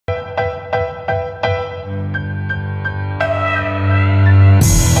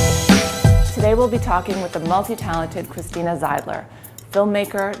will be talking with the multi-talented Christina Zeidler,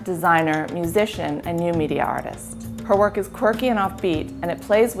 filmmaker, designer, musician, and new media artist. Her work is quirky and offbeat, and it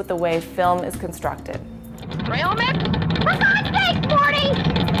plays with the way film is constructed. Trail mix? For God's sake, Morty!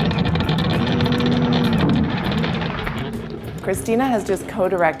 Christina has just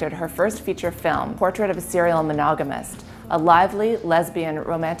co-directed her first feature film, Portrait of a Serial Monogamist, a lively, lesbian,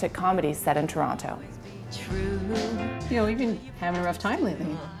 romantic comedy set in Toronto. True. You know, we've been having a rough time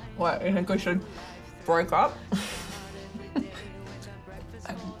lately. What, you think we should break up?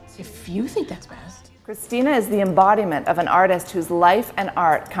 If you think that's best. Christina is the embodiment of an artist whose life and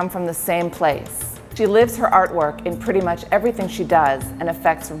art come from the same place. She lives her artwork in pretty much everything she does and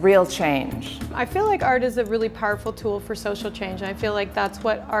affects real change. I feel like art is a really powerful tool for social change. I feel like that's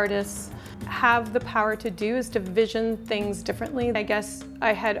what artists have the power to do, is to vision things differently. I guess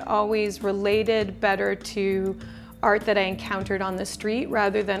I had always related better to art that I encountered on the street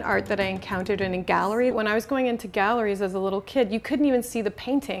rather than art that I encountered in a gallery. When I was going into galleries as a little kid, you couldn't even see the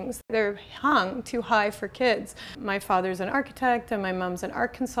paintings. They're hung too high for kids. My father's an architect and my mom's an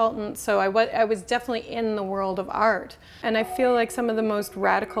art consultant, so I was definitely in the world of art. And I feel like some of the most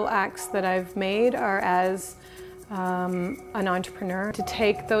radical acts that I've made are as an entrepreneur, to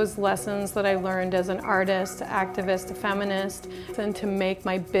take those lessons that I learned as an artist, activist, a feminist, and to make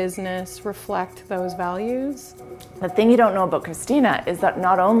my business reflect those values. The thing you don't know about Christina is that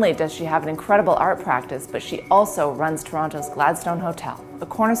not only does she have an incredible art practice, but she also runs Toronto's Gladstone Hotel, the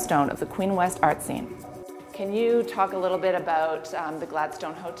cornerstone of the Queen West art scene. Can you talk a little bit about the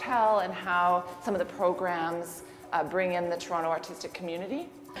Gladstone Hotel and how some of the programs bring in the Toronto artistic community?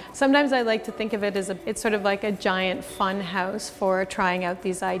 Sometimes I like to think of it as it's sort of like a giant fun house for trying out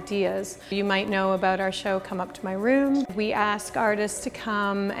these ideas. You might know about our show, Come Up to My Room. We ask artists to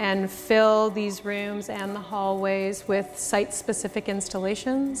come and fill these rooms and the hallways with site-specific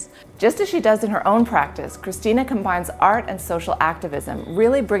installations. Just as she does in her own practice, Christina combines art and social activism,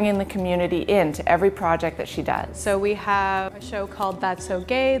 really bringing the community into every project that she does. So we have a show called That's So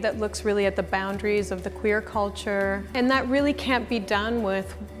Gay that looks really at the boundaries of the queer culture, and that really can't be done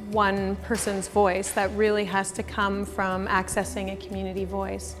with one person's voice. That really has to come from accessing a community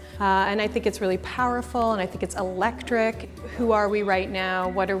voice. And I think it's really powerful, and I think it's electric. Who are we right now?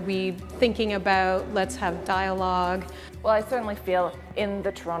 What are we thinking about? Let's have dialogue. Well, I certainly feel in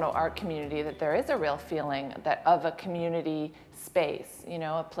the Toronto art community that there is a real feeling that of a community space, you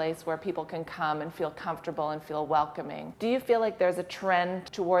know, a place where people can come and feel comfortable and feel welcoming. Do you feel like there's a trend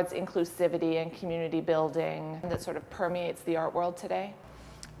towards inclusivity and community building that sort of permeates the art world today?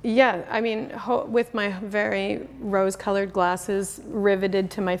 Yeah, I mean, with my very rose-colored glasses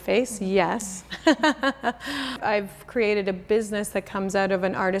riveted to my face, yes. I've created a business that comes out of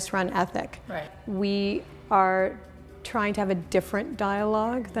an artist-run ethic. Right. We are trying to have a different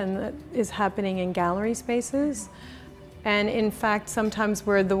dialogue than that is happening in gallery spaces. And in fact, sometimes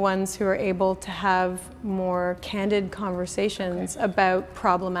we're the ones who are able to have more candid conversations about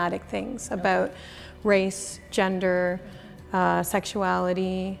problematic things, about race, gender,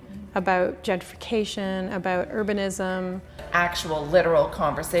 sexuality, about gentrification, about urbanism. Actual literal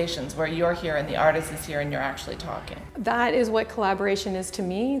conversations where you're here and the artist is here and you're actually talking. That is what collaboration is to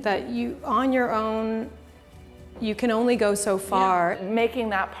me, that you, on your own, you can only go so far. Yeah. Making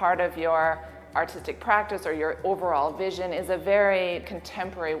that part of your artistic practice or your overall vision is a very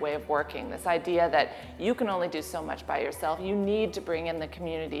contemporary way of working. This idea that you can only do so much by yourself. You need to bring in the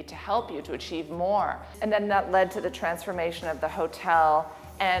community to help you to achieve more. And then that led to the transformation of the hotel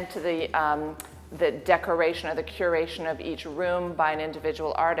and to the decoration or the curation of each room by an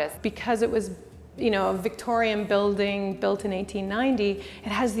individual artist. Because it was, you know, a Victorian building built in 1890,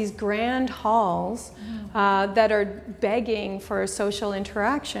 it has these grand halls that are begging for social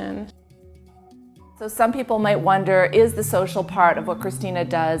interaction. So some people might wonder, is the social part of what Christina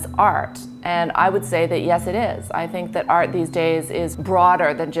does art? And I would say that yes, it is. I think that art these days is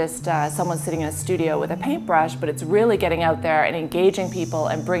broader than just someone sitting in a studio with a paintbrush, but it's really getting out there and engaging people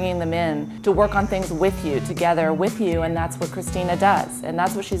and bringing them in to work on things with you, together with you, and that's what Christina does, and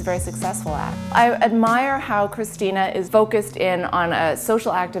that's what she's very successful at. I admire how Christina is focused in on a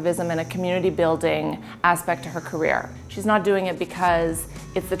social activism and a community building aspect to her career. She's not doing it because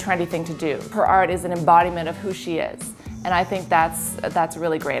it's the trendy thing to do. Her art is an embodiment of who she is. And I think that's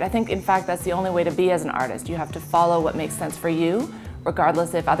really great. I think, in fact, that's the only way to be as an artist. You have to follow what makes sense for you,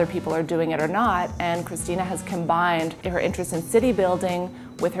 regardless if other people are doing it or not. And Christina has combined her interest in city building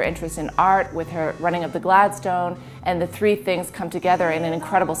with her interest in art, with her running of the Gladstone, and the three things come together in an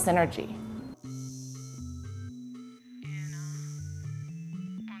incredible synergy.